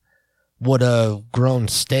format would have grown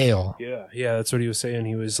stale. Yeah, that's what he was saying.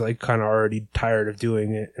 He was like kind of already tired of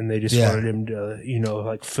doing it, and they just wanted him to, you know,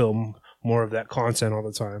 like film more of that content all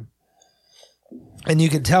the time. And you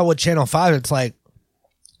can tell with Channel 5, it's like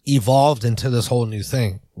evolved into this whole new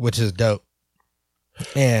thing, which is dope.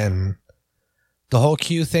 And the whole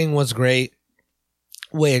Q thing was great,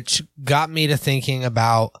 which got me to thinking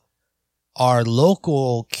about our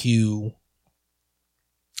local Q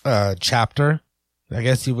chapter, I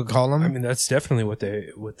guess you would call them. I mean, that's definitely what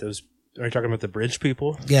those, are you talking about the bridge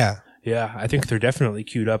people? Yeah. Yeah, I think they're definitely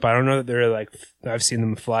queued up. I don't know that they're like, I've seen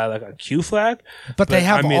them fly like a Q flag. But they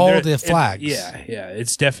have all the flags. Yeah,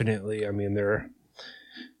 it's definitely, I mean, they're,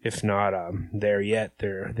 if not there yet,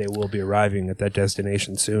 they will be arriving at that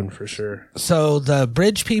destination soon for sure. So the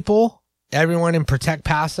bridge people, everyone in Protect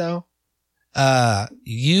Paso,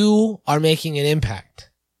 you are making an impact.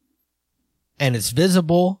 And it's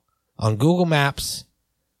visible on Google Maps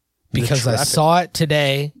because I saw it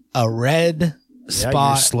today, a red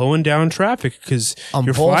spot. You're slowing down traffic because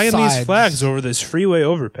you're flying these flags over this freeway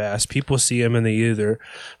overpass. People see them and they either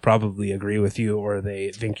probably agree with you or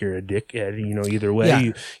they think you're a dickhead. You know, either way,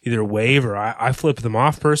 you either wave or I flip them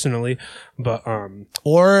off personally. But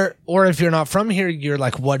or if you're not from here, you're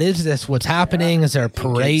like, what is this? What's happening? Is there a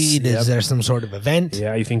parade? Is there some sort of event?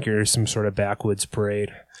 Yeah, you think you're some sort of backwoods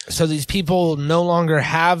parade. So these people no longer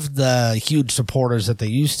have the huge supporters that they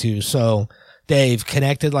used to. So they've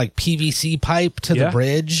connected like PVC pipe to the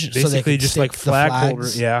bridge. Basically, so they can just like flag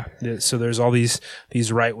holders. Yeah. So there's all these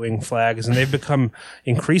right wing flags, and they've become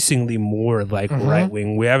increasingly more like right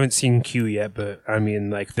wing. We haven't seen Q yet, but I mean,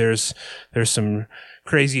 like there's some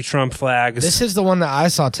crazy Trump flags. This is the one that I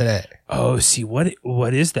saw today. Oh, see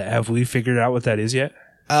what is that? Have we figured out what that is yet?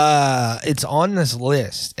 It's on this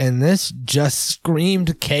list, and this just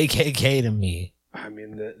screamed KKK to me. I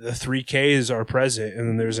mean, the 3 Ks are present, and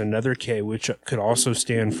then there's another K, which could also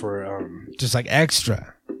stand for... just like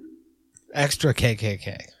extra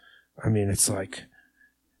KKK. I mean, it's like...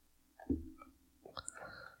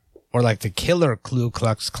 Or like the killer Ku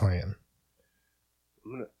Klux Klan.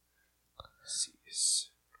 I'm going to see this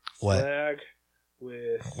what? Flag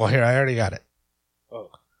with... Well, here, I already got it.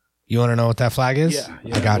 Oh. You want to know what that flag is? Yeah.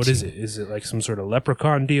 I got What is it? Is it like some sort of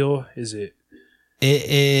leprechaun deal? Is it... It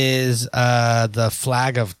is the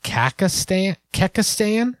flag of Kekistan,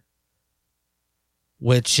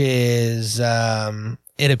 which is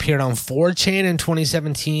it appeared on 4chan in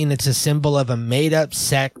 2017. It's a symbol of a made-up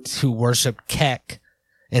sect who worship Kek,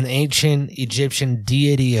 an ancient Egyptian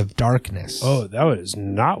deity of darkness. Oh, that was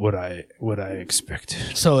not what I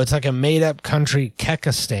expected. So it's like a made-up country,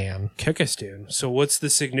 Kekistan. Kekistan. So what's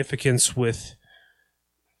the significance with...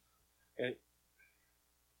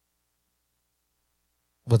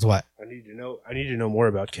 With what? I need to know more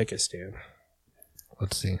about Kekistan.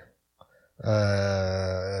 Let's see.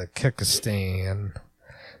 Kekistan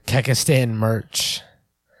merch.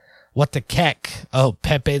 What the Kek? Oh,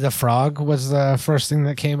 Pepe the Frog was the first thing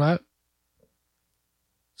that came up.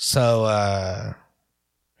 So,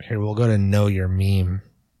 here, we'll go to Know Your Meme.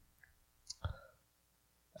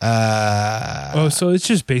 So it's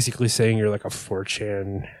just basically saying you're like a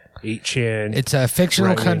 4chan... 8chan. It's a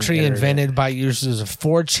fictional country invented by users of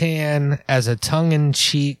 4chan as a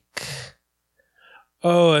tongue-in-cheek.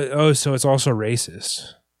 Oh, so it's also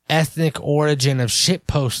racist. Ethnic origin of shit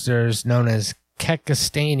posters known as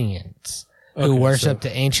Kekistanians, who worship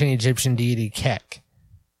the ancient Egyptian deity Kek.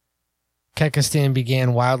 Kekistan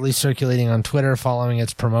began wildly circulating on Twitter following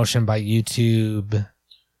its promotion by YouTube.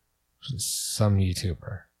 Some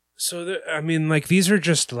YouTuber. So, I mean, like, these are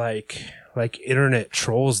just like internet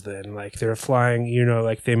trolls then. Like, they're flying, you know,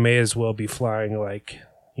 like, they may as well be flying, like,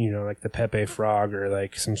 you know, like the Pepe Frog or,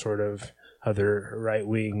 like, some sort of other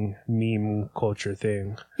right-wing meme culture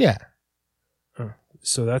thing. Yeah.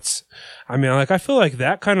 So that's, I mean, like, I feel like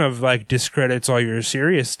that kind of, like, discredits all your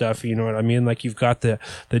serious stuff, you know what I mean? Like, you've got the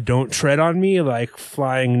Don't Tread on Me, like,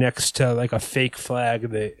 flying next to, like, a fake flag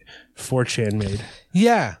that 4chan made.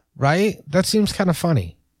 Yeah, right? That seems kind of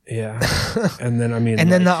funny. Yeah. And then, I mean...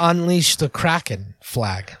 and then the Unleash the Kraken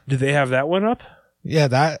flag. Do they have that one up? Yeah,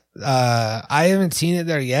 that... I haven't seen it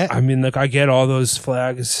there yet. I mean, like, I get all those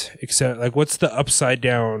flags, except, like, what's the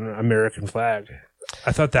upside-down American flag?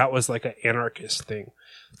 I thought that was, like, an anarchist thing.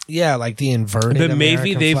 Yeah, like the inverted But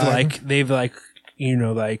maybe American they've you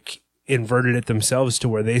know, like, inverted it themselves to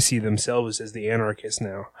where they see themselves as the anarchists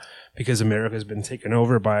now. Because America's been taken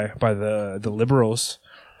over by the liberals.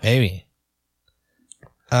 Maybe.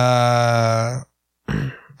 Let's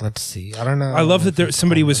see. I don't know. I love that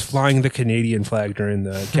somebody was flying the Canadian flag during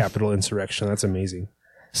the Capitol insurrection. That's amazing.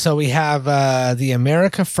 So we have the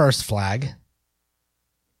America First flag.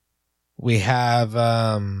 We have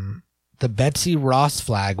the Betsy Ross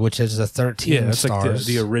flag, which is the 13 stars. Like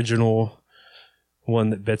the original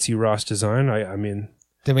one that Betsy Ross designed. I mean.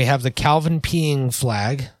 Then we have the Calvin Peeing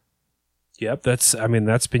flag. Yep,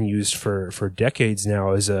 that's been used for decades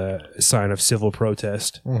now as a sign of civil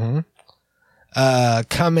protest. Mm-hmm.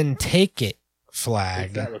 Come and take it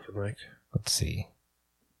flag. What's that looking like? Let's see.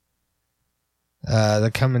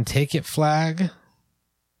 The come and take it flag.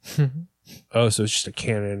 Oh, so it's just a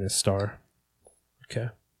cannon and a star. Okay.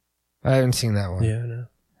 I haven't seen that one. Yeah, no.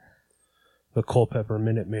 The Culpeper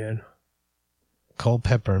Minuteman.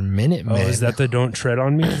 Culpeper Minuteman. Oh, is that the Don't Tread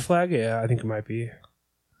on Me flag? Yeah, I think it might be.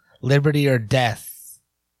 Liberty or death.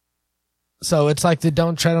 So it's like the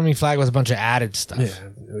Don't Tread on Me flag with a bunch of added stuff.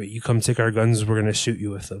 Yeah. You come take our guns, we're going to shoot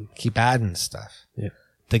you with them. Keep adding stuff. Yeah.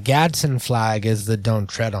 The Gadsden flag is the Don't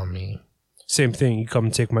Tread on Me. Same thing. You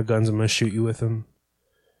come take my guns, I'm going to shoot you with them.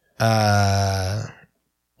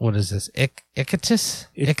 What is this? Ichthys?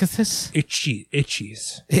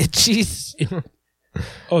 Itchies. Itchies.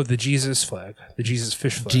 Oh, the Jesus flag. The Jesus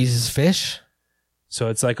fish flag. Jesus fish? So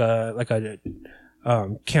it's like a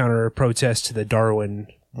counter protest to the Darwin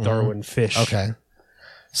fish. Okay.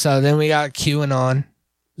 So then we got QAnon.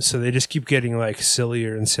 So they just keep getting like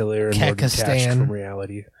sillier and sillier and more detached from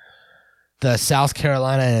reality. The South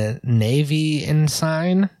Carolina Navy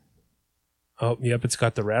ensign. Oh, yep, it's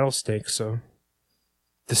got the rattlesnake. So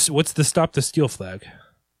what's the Stop the Steal flag?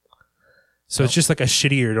 So it's just like a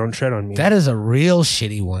shittier Don't Tread on Me. That is a real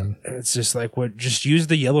shitty one. And it's just like, what? Just use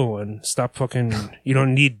the yellow one. Stop fucking. You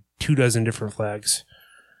don't need 24 different flags.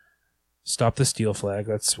 Stop the Steal flag.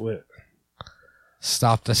 That's what.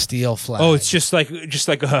 Stop the Steal flag. Oh, it's just like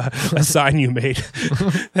a sign you made.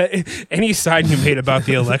 Any sign you made about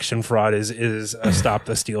the election fraud is a Stop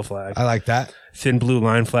the Steal flag. I like that. Thin blue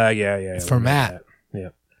line flag. Yeah. For Matt. Yeah.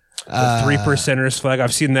 The 3%ers flag.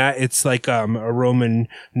 I've seen that. It's like a Roman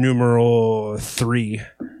numeral 3.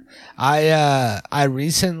 I want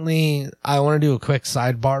to do a quick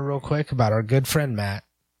sidebar real quick about our good friend Matt,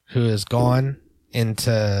 who has gone into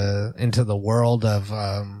the world of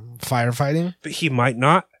firefighting. But he might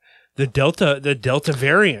not. The Delta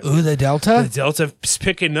variant. Ooh, the Delta? The Delta's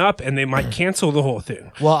picking up, and they might cancel the whole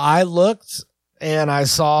thing. Well, I looked, and I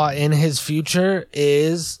saw in his future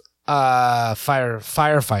is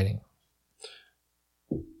firefighting.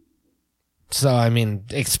 So, I mean,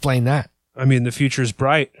 explain that. I mean, the future's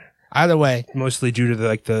bright. Either way, mostly due to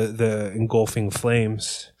the engulfing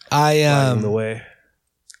flames. lighting the way.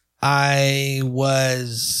 I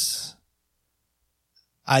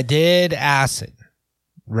did acid,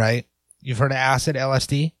 right? You've heard of acid,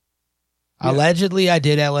 LSD? Yeah. Allegedly, I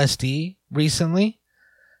did LSD recently.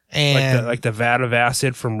 And like the vat of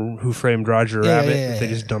acid from Who Framed Roger Rabbit that they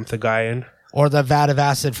just dumped the guy in. Or the vat of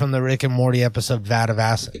acid from the Rick and Morty episode Vat of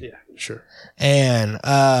Acid. Yeah, sure. And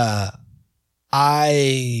I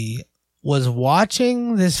was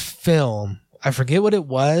watching this film. I forget what it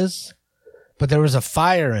was, but there was a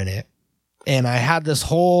fire in it. And I had this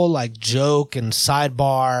whole like joke and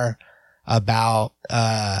sidebar about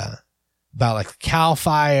like Cal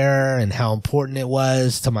Fire and how important it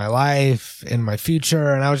was to my life and my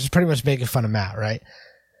future. And I was just pretty much making fun of Matt, right?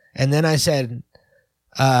 And then I said,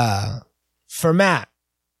 for Matt.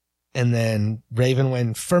 And then Raven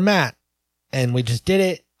went, for Matt. And we just did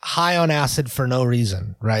it high on acid for no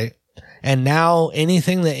reason, right? And now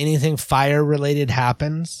anything fire related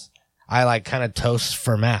happens, I like kind of toast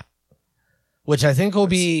for Matt. Which I think will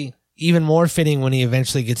be even more fitting when he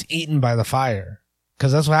eventually gets eaten by the fire.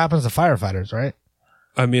 Because that's what happens to firefighters, right?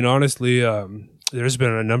 I mean, honestly, there's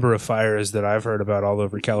been a number of fires that I've heard about all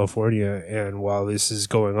over California. And while this is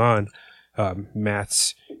going on,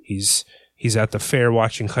 Matt's, he's at the fair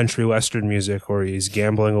watching country western music, or he's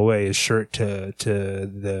gambling away his shirt to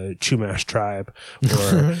the Chumash tribe.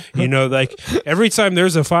 Or, like every time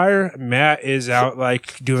there's a fire, Matt is out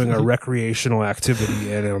like doing a recreational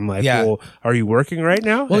activity. And I'm like, well, are you working right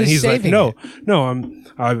now? Well, and he's like, no, it.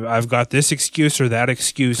 I've got this excuse or that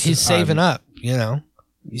excuse. He's saving up,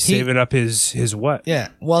 He's saving up his what? Yeah.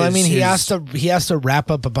 Well, he has to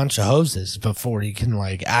wrap up a bunch of hoses before he can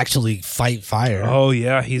like actually fight fire. Oh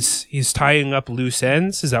yeah, he's tying up loose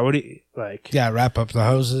ends. Is that what he like? Yeah, wrap up the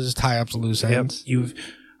hoses, tie up the loose ends. But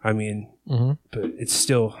it's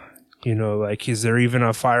still, like, is there even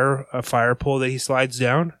a fire pole that he slides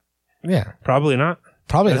down? Yeah, probably not.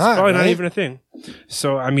 Probably That's not. Probably right? not even a thing.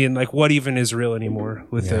 So I mean, like, what even is real anymore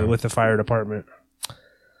with the fire department?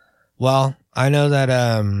 Well, I know that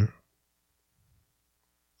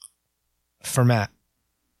for Matt.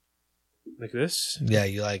 Like this? Yeah,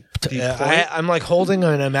 you like... I'm like holding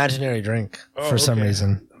an imaginary drink for some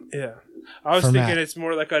reason. Yeah. I was for thinking Matt. it's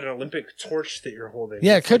more like an Olympic torch that you're holding.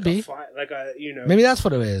 Yeah, it It's could like be. like a, you know. Maybe that's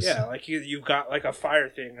what it is. Yeah, like you've got like a fire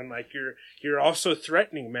thing, and like you're also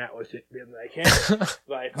threatening Matt with it, being like, "Hey,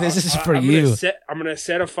 like This is for I'm you." I'm gonna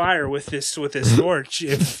set a fire with this torch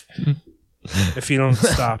if you don't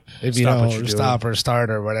stop. If you what don't you're stop or start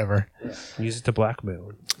or whatever. doing. Use it to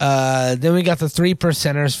blackmail. Then we got the 3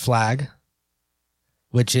 percenters flag,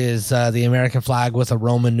 which is the American flag with a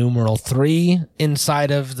Roman numeral 3 inside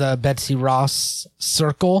of the Betsy Ross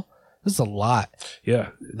circle. This is a lot. Yeah,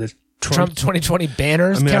 the Trump 2020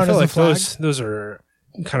 banners I mean, I count feel as a like flag. those are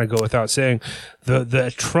kind of go without saying.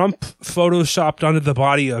 The Trump photoshopped onto the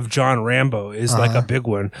body of John Rambo is like a big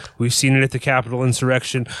one. We've seen it at the Capitol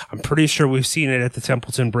insurrection. I'm pretty sure we've seen it at the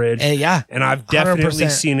Templeton Bridge. Yeah, And I've definitely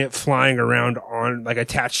 100%. seen it flying around on like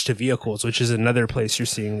attached to vehicles, which is another place you're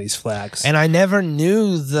seeing these flags. And I never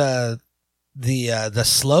knew the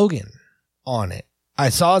slogan on it. I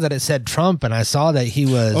saw that it said Trump, and I saw that he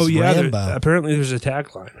was Rambo. Apparently there's a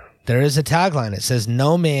tagline. There is a tagline. It says,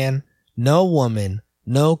 "No man, no woman,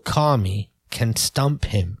 no commie can stump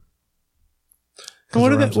him." What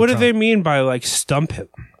do they mean by like stump him?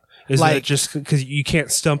 Is Like- that just because you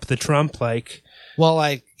can't stump the Trump? Like, Well,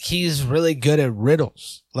 like, he's really good at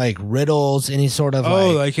riddles. Like riddles, any sort of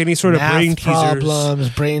like any sort of math brain teasers. problems,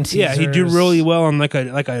 brain teasers. Yeah, he'd do really well on like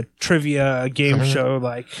a trivia game show,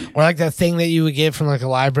 like Or like that thing that you would get from like a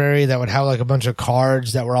library that would have like a bunch of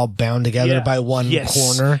cards that were all bound together by one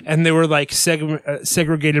corner. and they were like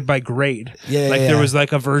segregated by grade. Yeah, like yeah, there yeah. was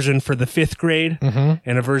like a version for the 5th grade Mhm.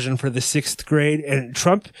 and a version for the 6th grade. And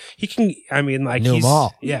Trump, he can, I mean, like Knew 'em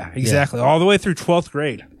all. Yeah, exactly, all the way through 12th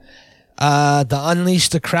grade. The Unleash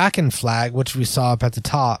the Kraken flag, which we saw up at the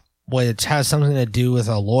top, which has something to do with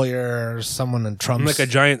a lawyer or someone in Trump's Like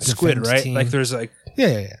a giant squid, defense right? team. Like there's like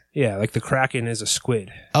Yeah. like the Kraken is a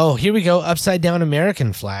squid. Oh, here we go. Upside down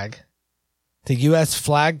American flag. The U.S.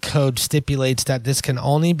 flag code stipulates that this can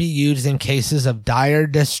only be used in cases of dire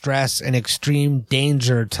distress and extreme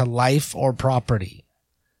danger to life or property.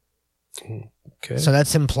 Okay, So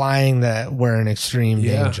that's implying that we're in extreme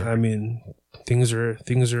danger. I mean, things are.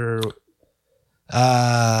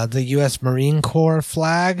 The U.S. Marine Corps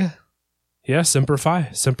flag. Yeah, Semper Fi.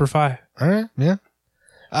 All right, yeah.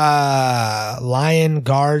 Lion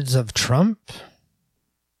Guards of Trump.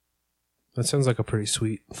 That sounds like a pretty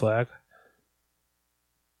sweet flag.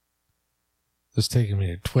 It's taking me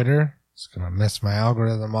to Twitter. It's going to mess my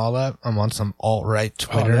algorithm all up. I'm on some alt-right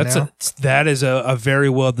Twitter now. That is a very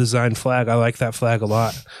well designed flag. I like that flag a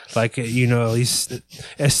lot. Like, you know, at least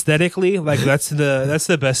aesthetically, like that's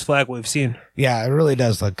the best flag we've seen. Yeah, it really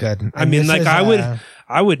does look good. I mean, like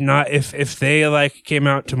I would not if they like came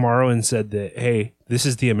out tomorrow and said that, hey, this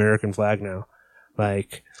is the American flag now.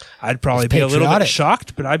 Like, I'd probably be a little bit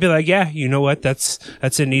shocked, but I'd be like, yeah, you know what? That's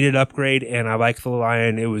a needed upgrade, and I like the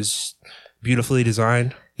lion. It was beautifully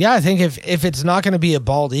designed. Yeah, I think if it's not going to be a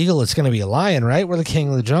bald eagle, it's going to be a lion, right? We're the king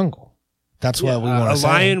of the jungle. That's what we want to say.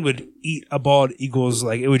 A lion would eat a bald eagle's,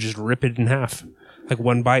 like, it would just rip it in half, like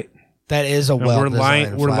one bite. That is a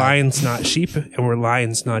well-designed We're flag. lions, not sheep, and we're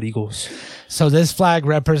lions, not eagles. So this flag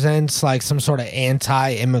represents like some sort of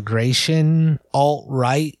anti-immigration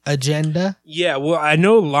alt-right agenda. Yeah, well, I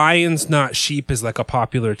know lions, not sheep is like a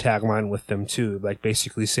popular tagline with them too. Like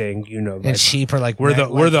basically saying, you know, like, And sheep are like we're the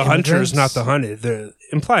hunters, immigrants? not the hunted. They're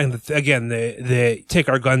implying that again they take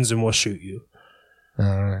our guns and we'll shoot you.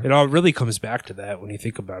 Alright. It all really comes back to that when you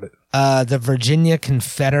think about it. The Virginia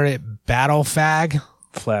Confederate battle flag.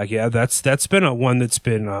 Yeah, that's been one that's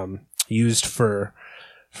been used for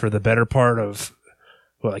the better part of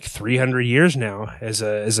like 300 years now as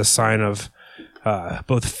a sign of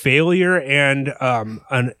both failure and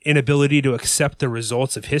an inability to accept the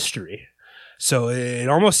results of history. So it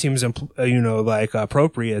almost seems like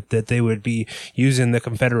appropriate that they would be using the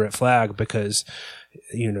Confederate flag because,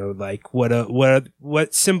 you know, like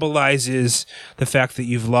what symbolizes the fact that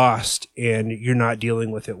you've lost and you're not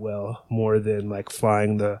dealing with it well, more than like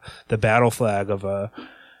flying the battle flag of a,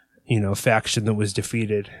 you know, faction that was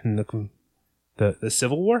defeated in the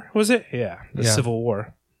Civil War, was it? Yeah, the Civil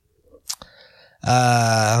War.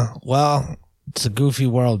 Well, it's a goofy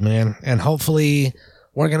world, man, and hopefully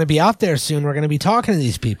we're gonna be out there soon. We're gonna be talking to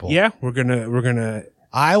these people. Yeah, we're gonna.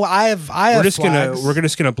 I have flags. We're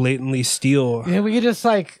just gonna blatantly steal. Yeah, we could just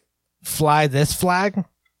like fly this flag,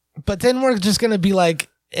 but then we're just gonna be like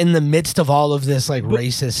in the midst of all of this like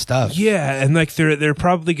racist stuff. Yeah, and like they're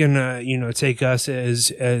probably gonna, you know, take us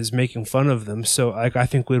as making fun of them. So like I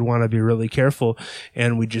think we'd want to be really careful,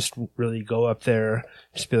 and we just really go up there,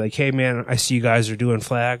 just be like, hey man, I see you guys are doing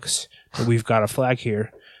flags. We've got a flag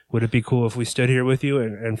here. Would it be cool if we stood here with you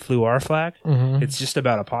and flew our flag? Mm-hmm. It's just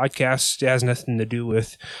about a podcast. It has nothing to do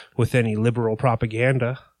with any liberal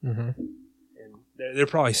propaganda. Mm-hmm. And they're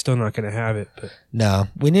probably still not going to have it. But no,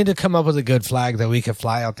 we need to come up with a good flag that we could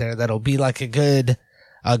fly out there. That'll be like a good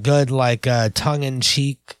like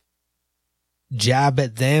tongue-in-cheek jab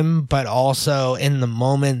at them, but also in the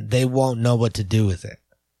moment they won't know what to do with it.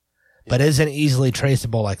 But isn't easily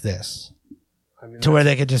traceable like this, to where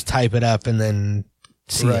they could just type it up and then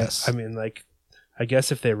see us. I mean, like, I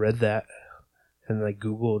guess if they read that and like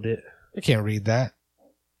Googled it, they can't read that.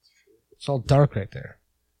 It's all dark right there.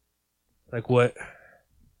 Like what?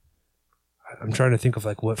 I'm trying to think of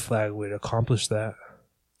like what flag would accomplish that.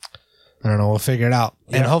 I don't know. We'll figure it out.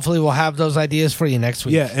 Yeah. And hopefully we'll have those ideas for you next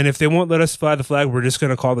week. Yeah, and if they won't let us fly the flag, we're just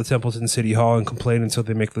going to call the Templeton City Hall and complain until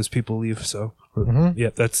they make those people leave. So,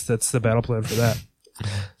 yeah, that's the battle plan for that.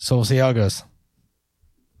 So we'll see how it goes.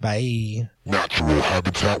 Bye. Natural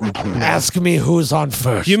Habitat Report. Ask me who's on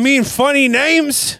first. You mean funny names?